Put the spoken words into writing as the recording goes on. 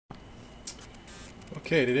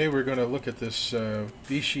Okay, today we're going to look at this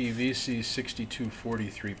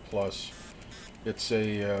vc6243 plus. It's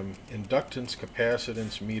a inductance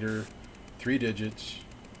capacitance meter, 3 digits.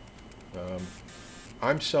 Um,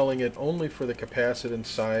 I'm selling it only for the capacitance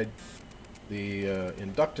side. The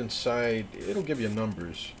inductance side, it'll give you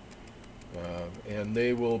numbers, and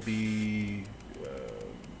they will be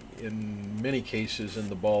in many cases in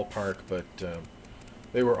the ballpark, but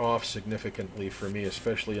they were off significantly for me,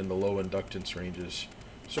 especially in the low inductance ranges.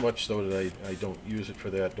 So much so that I don't use it for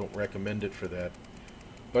that, don't recommend it for that.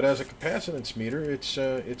 But as a capacitance meter, it's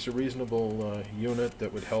a reasonable unit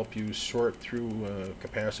that would help you sort through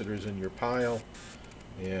capacitors in your pile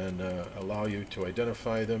and allow you to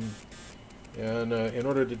identify them. And in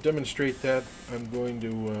order to demonstrate that, I'm going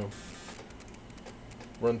to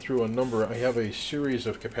run through a number. I have a series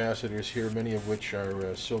of capacitors here, many of which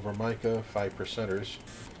are silver mica 5%ers,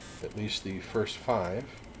 at least the first 5.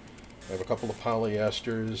 I have a couple of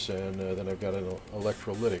polyesters, and then I've got an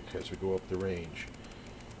electrolytic as we go up the range.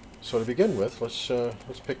 So to begin with, let's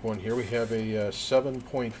pick one here. We have a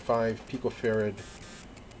 7.5 picofarad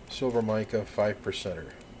silver mica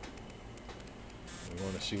 5%er. We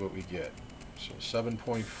want to see what we get. So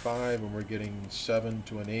 7.5, and we're getting 7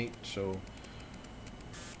 to an 8, so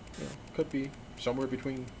could be somewhere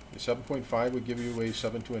between. The 7.5 would give you a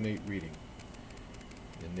 7 to an 8 reading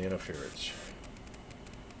in nanofarads.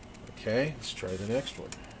 Okay, let's try the next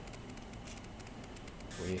one.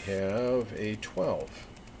 We have a 12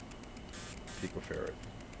 picofarad.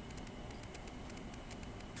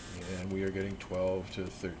 And we are getting 12 to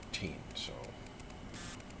 13, so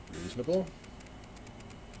reasonable.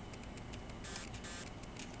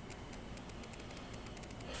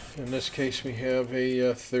 In this case, we have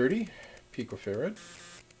a 30 picofarad.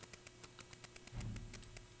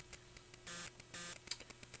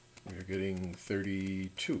 We're getting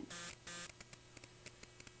 32.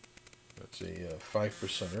 That's a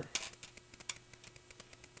 5%er.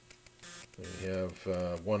 We have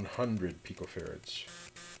 100 picofarads.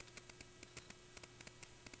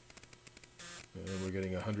 And we're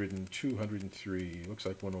getting 102, 103. Looks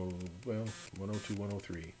like 102,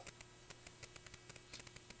 103.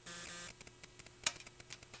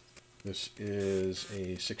 This is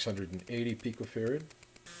a 680 picofarad.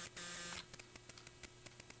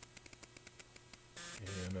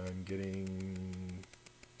 And I'm getting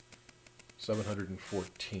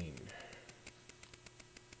 714.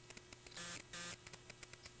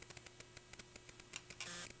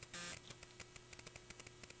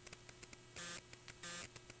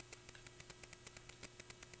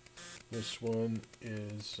 This one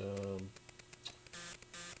is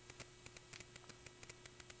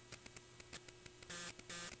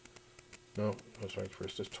no, that's right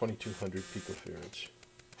first. It's 2200 picofarads,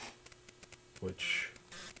 which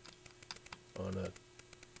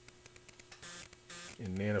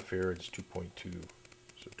in nanofarads 2.2,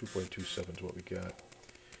 so 2.27 is what we got.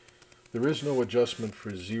 There is no adjustment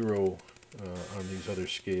for 0 on these other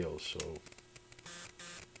scales, so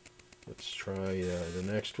let's try the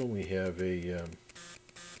next one. We have a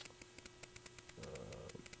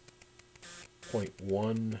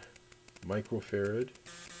 0.1 microfarad.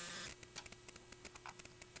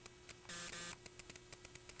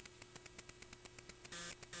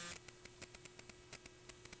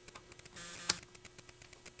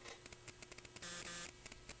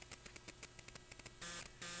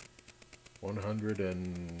 One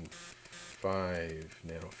 105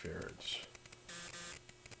 nanofarads,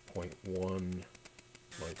 0.1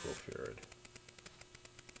 microfarad.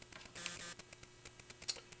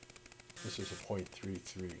 This is a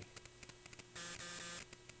 0.33.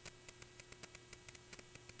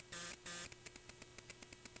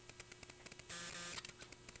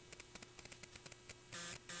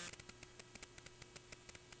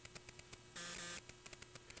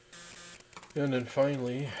 And then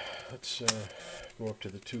finally, let's go up to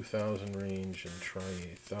the 2000 range and try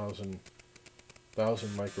a 1000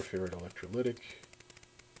 microfarad electrolytic,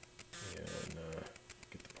 and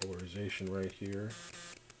get the polarization right here.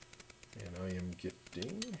 And I am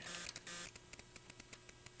getting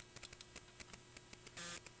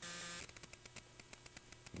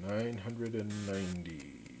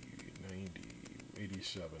 990, 90,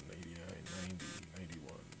 87, 89, 90,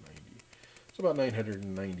 91, 90. It's about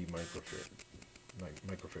 990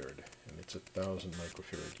 microfarad, and it's a 1000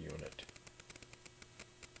 microfarad unit.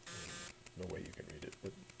 No way you can read it,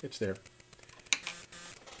 but it's there.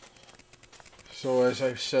 So as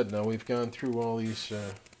I've said, now we've gone through all these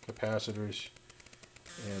capacitors,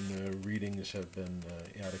 and the readings have been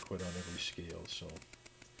adequate on every scale. So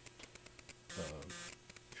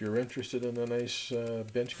If you're interested in a nice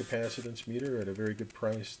bench capacitance meter at a very good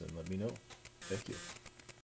price, then let me know. Thank you.